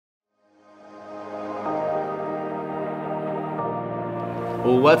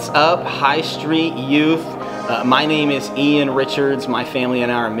What's up, High Street Youth? My name is Ian Richards. My family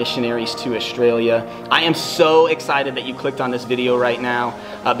and I are missionaries to Australia. I am so excited that you clicked on this video right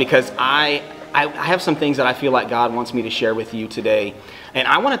now because I have some things that I feel like God wants me to share with you today. And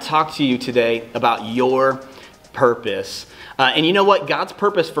I want to talk to you today about your purpose. And you know what? God's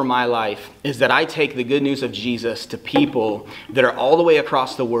purpose for my life is that I take the good news of Jesus to people that are all the way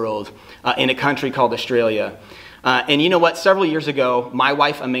across the world in a country called Australia. And you know what? Several years ago, my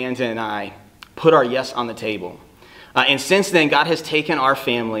wife Amanda and I put our yes on the table. And since then, God has taken our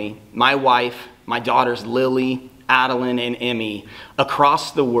family, my wife, my daughters Lily, Adeline, and Emmy,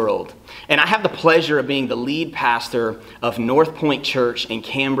 across the world. And I have the pleasure of being the lead pastor of North Point Church in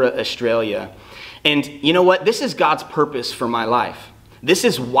Canberra, Australia. And you know what? This is God's purpose for my life. This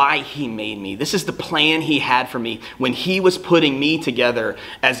is why he made me. This is the plan he had for me when he was putting me together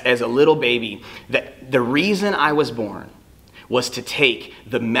as a little baby. That the reason I was born was to take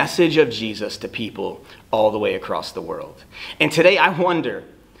the message of Jesus to people all the way across the world. And today I wonder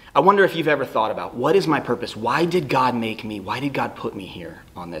if you've ever thought about, what is my purpose? Why did God make me? Why did God put me here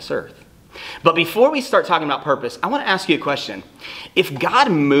on this earth? But before we start talking about purpose, I want to ask you a question. If God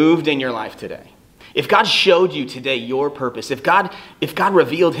moved in your life today, if God showed you today your purpose, if God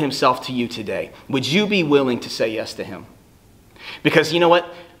revealed himself to you today, would you be willing to say yes to him? Because you know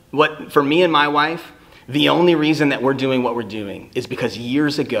what for me and my wife, the only reason that we're doing what we're doing is because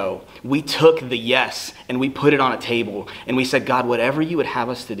years ago, we took the yes and we put it on a table and we said, God, whatever you would have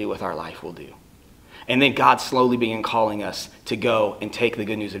us to do with our life, we'll do. And then God slowly began calling us to go and take the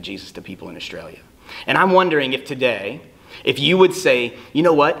good news of Jesus to people in Australia. And I'm wondering if today, if you would say, you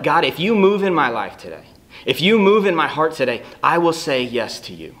know what, God, if you move in my life today, if you move in my heart today, I will say yes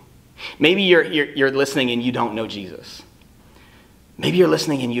to you. Maybe you're listening and you don't know Jesus. Maybe you're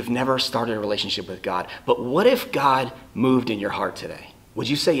listening and you've never started a relationship with God. But what if God moved in your heart today? Would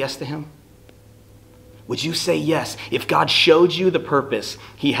you say yes to him? Would you say yes? If God showed you the purpose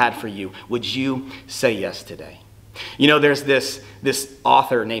he had for you, would you say yes today? You know, there's this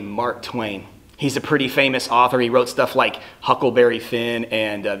author named Mark Twain. He's a pretty famous author. He wrote stuff like Huckleberry Finn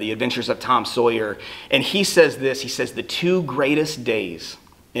and The Adventures of Tom Sawyer. And he says this, he says, the two greatest days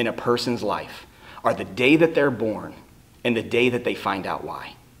in a person's life are the day that they're born and the day that they find out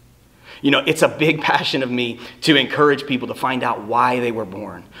why. You know, it's a big passion of me to encourage people to find out why they were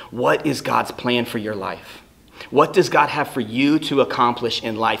born. What is God's plan for your life? What does God have for you to accomplish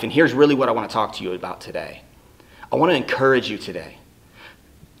in life? And here's really what I want to talk to you about today. I want to encourage you today.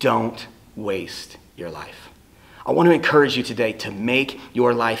 Don't waste your life. I want to encourage you today to make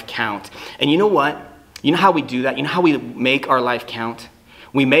your life count. And you know what? You know how we do that? You know how we make our life count?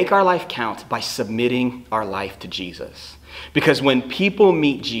 We make our life count by submitting our life to Jesus. Because when people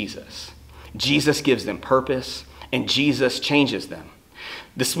meet Jesus, Jesus gives them purpose and Jesus changes them.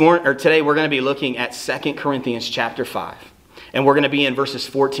 Today we're going to be looking at 2 Corinthians chapter 5. And we're going to be in verses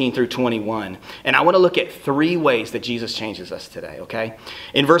 14 through 21. And I want to look at three ways that Jesus changes us today, okay?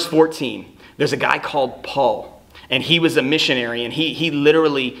 In verse 14, there's a guy called Paul. And he was a missionary. And he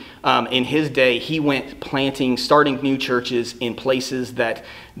literally, in his day, he went starting new churches in places that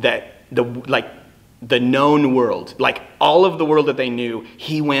the known world, like all of the world that they knew,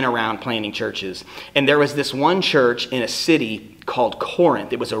 he went around planting churches. And there was this one church in a city called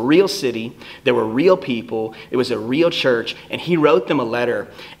Corinth. It was a real city. There were real people. It was a real church. And he wrote them a letter.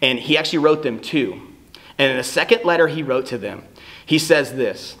 And he actually wrote them two. And in the second letter he wrote to them, he says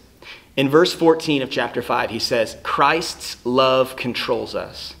this. In verse 14 of chapter 5, he says, Christ's love controls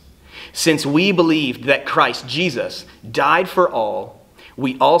us. Since we believed that Christ, Jesus, died for all,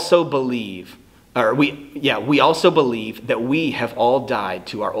 we also believe that we have all died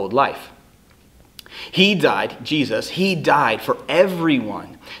to our old life. He died, Jesus, he died for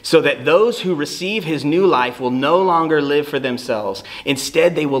everyone, so that those who receive his new life will no longer live for themselves.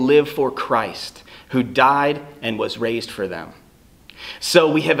 Instead, they will live for Christ, who died and was raised for them.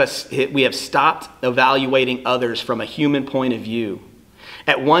 So we have stopped evaluating others from a human point of view.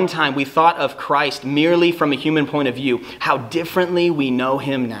 At one time, we thought of Christ merely from a human point of view. How differently we know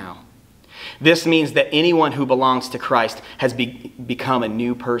him now. This means that anyone who belongs to Christ has become a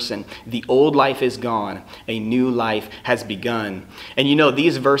new person. The old life is gone. A new life has begun. And you know,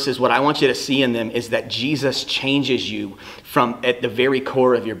 these verses, what I want you to see in them is that Jesus changes you from at the very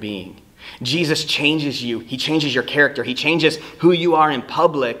core of your being. Jesus changes you. He changes your character. He changes who you are in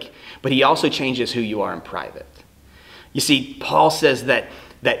public, but he also changes who you are in private. You see, Paul says that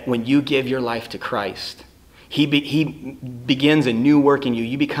when you give your life to Christ, he begins a new work in you.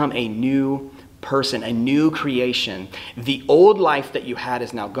 You become a new person, a new creation. The old life that you had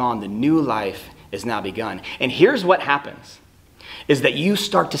is now gone. The new life is now begun. And here's what happens. is that you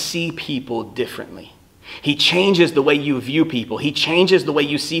start to see people differently. He changes the way you view people. He changes the way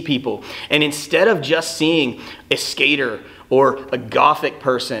you see people. And instead of just seeing a skater or a gothic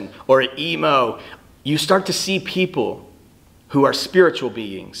person or an emo, you start to see people who are spiritual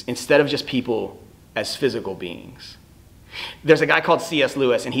beings instead of just people as physical beings. There's a guy called C.S.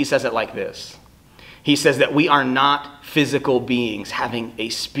 Lewis, and he says it like this. He says that we are not physical beings having a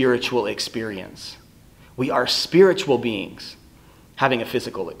spiritual experience. We are spiritual beings having a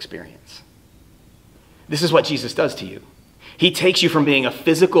physical experience. This is what Jesus does to you. He takes you from being a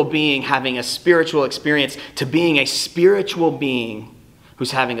physical being having a spiritual experience to being a spiritual being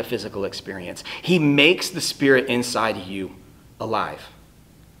who's having a physical experience. He makes the spirit inside you alive.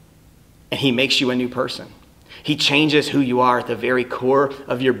 And he makes you a new person. He changes who you are at the very core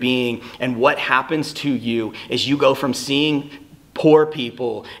of your being. And what happens to you is you go from seeing poor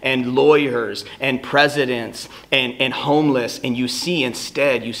people and lawyers and presidents and homeless, and you see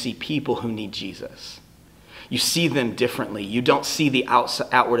people who need Jesus. You see them differently. You don't see the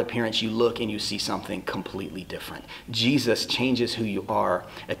outward appearance. You look and you see something completely different. Jesus changes who you are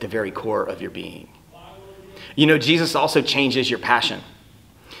at the very core of your being. You know, Jesus also changes your passion.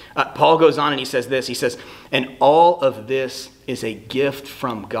 Paul goes on and he says this. He says, and all of this is a gift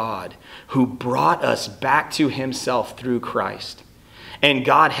from God who brought us back to himself through Christ. And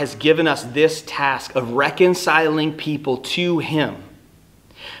God has given us this task of reconciling people to him.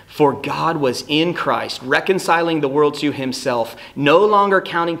 For God was in Christ, reconciling the world to himself, no longer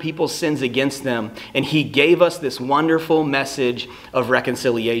counting people's sins against them. And he gave us this wonderful message of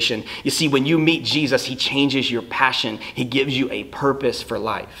reconciliation. You see, when you meet Jesus, he changes your passion. He gives you a purpose for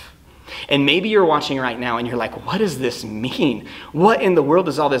life. And maybe you're watching right now and you're like, what does this mean? What in the world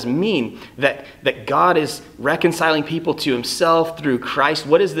does all this mean? That God is reconciling people to himself through Christ.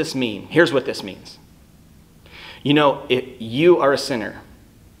 What does this mean? Here's what this means. You know, you are a sinner.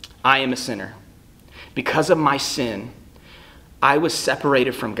 I am a sinner. Because of my sin, I was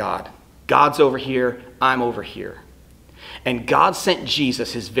separated from God. God's over here, I'm over here. And God sent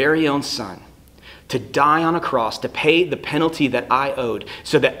Jesus, his very own son, to die on a cross, to pay the penalty that I owed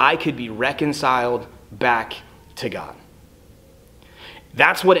so that I could be reconciled back to God.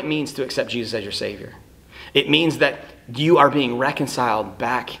 That's what it means to accept Jesus as your Savior. It means that you are being reconciled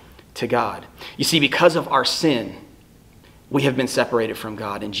back to God. You see, because of our sin, we have been separated from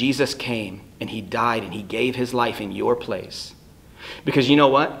God, and Jesus came and he died and he gave his life in your place. Because you know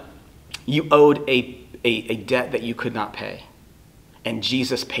what? You owed a debt that you could not pay. And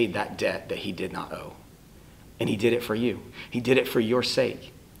Jesus paid that debt that he did not owe. And he did it for you. He did it for your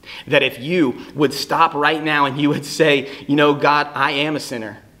sake. That if you would stop right now and you would say, you know, God, I am a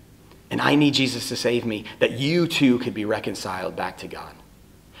sinner and I need Jesus to save me, that you too could be reconciled back to God.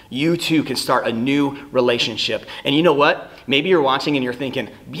 You too can start a new relationship. And you know what? Maybe you're watching and you're thinking,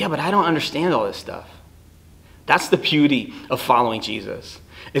 yeah, but I don't understand all this stuff. That's the beauty of following Jesus,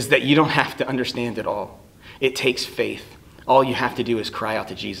 is that you don't have to understand it all. It takes faith. All you have to do is cry out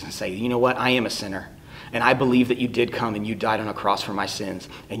to Jesus and say, you know what? I am a sinner. And I believe that you did come and you died on a cross for my sins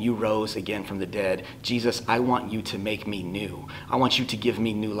and you rose again from the dead. Jesus, I want you to make me new. I want you to give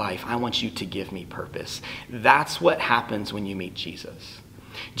me new life. I want you to give me purpose. That's what happens when you meet Jesus.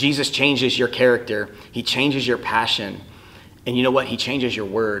 Jesus changes your character. He changes your passion. And you know what? He changes your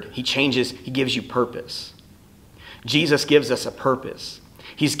word. He gives you purpose. Jesus gives us a purpose.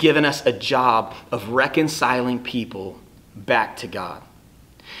 He's given us a job of reconciling people back to God.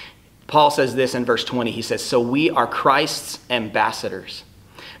 Paul says this in verse 20. He says, so we are Christ's ambassadors.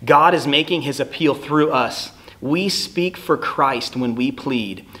 God is making his appeal through us. We speak for Christ when we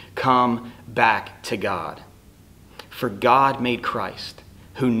plead, come back to God. For God made Christ,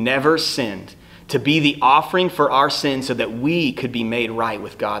 who never sinned, to be the offering for our sins so that we could be made right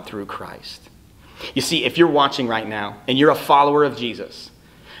with God through Christ. You see, if you're watching right now and you're a follower of Jesus,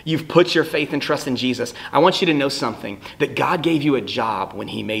 you've put your faith and trust in Jesus, I want you to know something, that God gave you a job when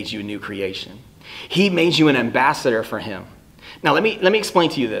he made you a new creation. He made you an ambassador for him. Now, let me explain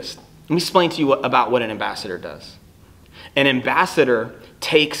to you this. Let me explain to you about what an ambassador does. An ambassador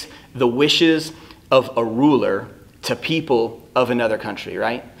takes the wishes of a ruler to people of another country,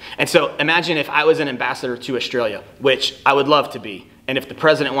 right? And so imagine if I was an ambassador to Australia, which I would love to be. And if the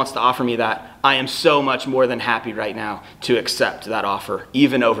president wants to offer me that, I am so much more than happy right now to accept that offer,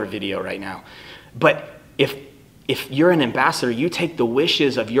 even over video right now. But if you're an ambassador, you take the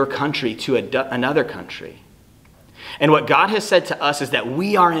wishes of your country to another country. And what God has said to us is that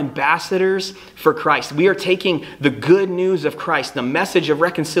we are ambassadors for Christ. We are taking the good news of Christ, the message of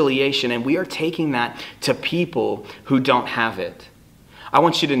reconciliation, and we are taking that to people who don't have it. I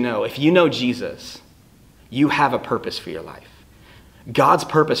want you to know, if you know Jesus, you have a purpose for your life. God's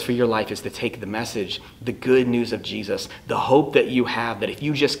purpose for your life is to take the message, the good news of Jesus, the hope that you have that if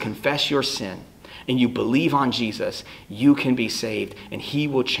you just confess your sin and you believe on Jesus, you can be saved and he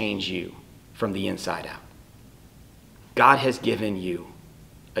will change you from the inside out. God has given you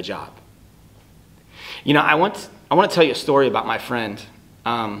a job. You know, I want to tell you a story about my friend.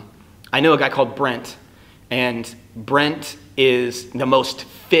 I know a guy called Brent, and Brent is the most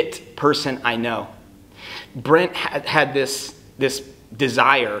fit person I know. Brent had this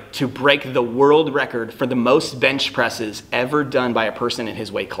desire to break the world record for the most bench presses ever done by a person in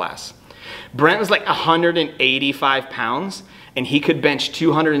his weight class. Brent was like 185 pounds, and he could bench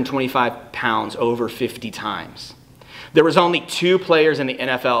 225 pounds over 50 times. There was only 2 players in the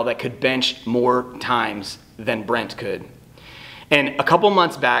NFL that could bench more times than Brent could. And a couple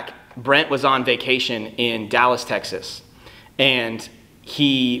months back, Brent was on vacation in Dallas, Texas, and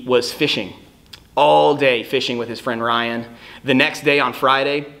he was fishing all day, fishing with his friend Ryan. The next day on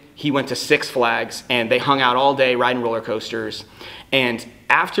Friday, he went to Six Flags, and they hung out all day riding roller coasters. And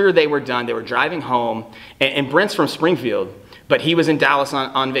after they were done, they were driving home, and Brent's from Springfield, but he was in Dallas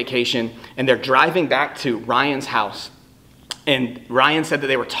on vacation, and they're driving back to Ryan's house. And Ryan said that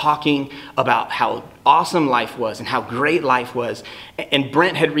they were talking about how awesome life was and how great life was. And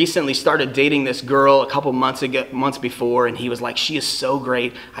Brent had recently started dating this girl a couple months before, and he was like, she is so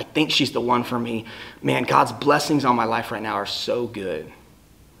great. I think she's the one for me. Man, God's blessings on my life right now are so good.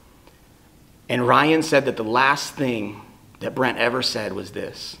 And Ryan said that the last thing that Brent ever said was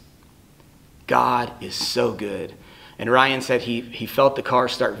this: God is so good. And Ryan said he felt the car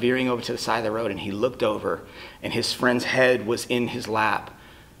start veering over to the side of the road, and he looked over, and his friend's head was in his lap.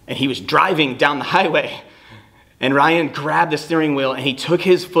 And he was driving down the highway. And Ryan grabbed the steering wheel, and he took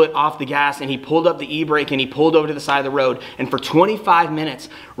his foot off the gas, and he pulled up the e-brake, and he pulled over to the side of the road. And for 25 minutes,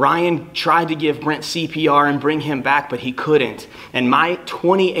 Ryan tried to give Brent CPR and bring him back, but he couldn't. And my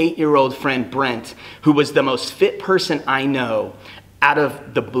 28-year-old friend Brent, who was the most fit person I know, out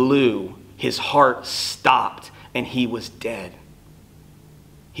of the blue, his heart stopped. And he was dead.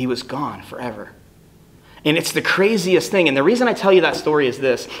 He was gone forever. And it's the craziest thing. And the reason I tell you that story is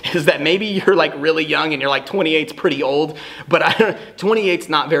this, is that maybe you're like really young and you're like 28's pretty old, but 28's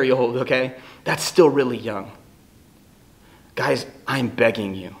not very old, okay? That's still really young. Guys, I'm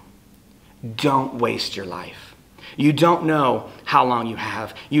begging you, don't waste your life. You don't know how long you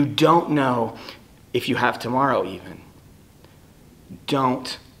have. You don't know if you have tomorrow even.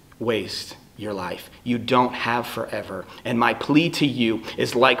 Don't waste your life. You don't have forever. And my plea to you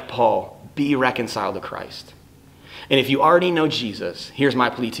is like Paul, be reconciled to Christ. And if you already know Jesus, here's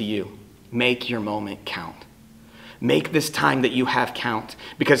my plea to you: make your moment count. Make this time that you have count,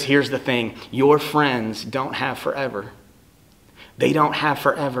 because here's the thing, your friends don't have forever. They don't have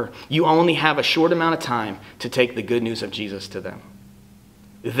forever. You only have a short amount of time to take the good news of Jesus to them.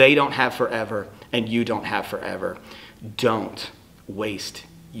 They don't have forever, and you don't have forever. Don't waste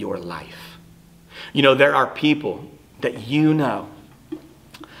your life. You know, there are people that you know.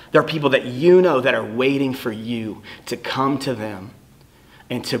 There are people that you know that are waiting for you to come to them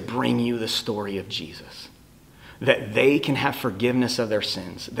and to bring you the story of Jesus. That they can have forgiveness of their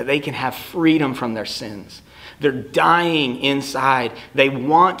sins. That they can have freedom from their sins. They're dying inside. They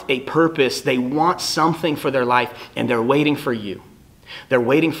want a purpose. They want something for their life, and they're waiting for you. They're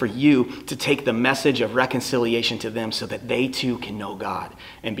waiting for you to take the message of reconciliation to them so that they too can know God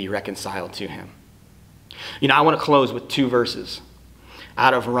and be reconciled to him. You know, I want to close with 2 verses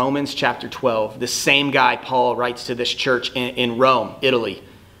out of Romans chapter 12. The same guy, Paul, writes to this church in Rome, Italy.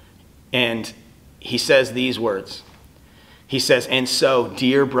 And he says these words. He says, "And so,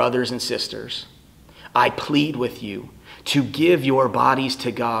 dear brothers and sisters, I plead with you to give your bodies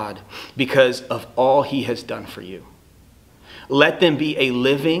to God because of all he has done for you. Let them be a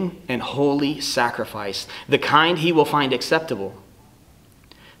living and holy sacrifice, the kind he will find acceptable.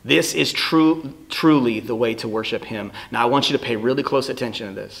 This is truly the way to worship him." Now, I want you to pay really close attention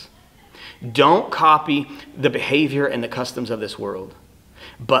to this. Don't copy the behavior and the customs of this world,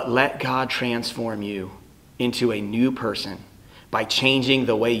 but let God transform you into a new person by changing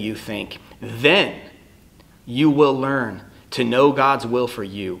the way you think. Then you will learn to know God's will for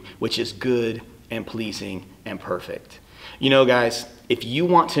you, which is good and pleasing and perfect. You know, guys, if you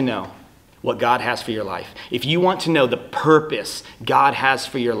want to know what God has for your life, if you want to know the purpose God has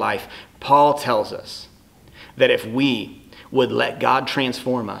for your life, Paul tells us that if we would let God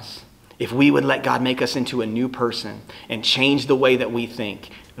transform us, if we would let God make us into a new person and change the way that we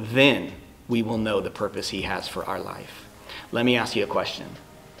think, then we will know the purpose he has for our life. Let me ask you a question.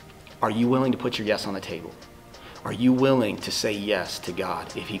 Are you willing to put your yes on the table? Are you willing to say yes to God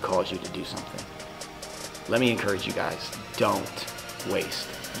if he calls you to do something? Let me encourage you guys, don't waste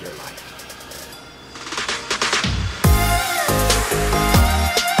your life.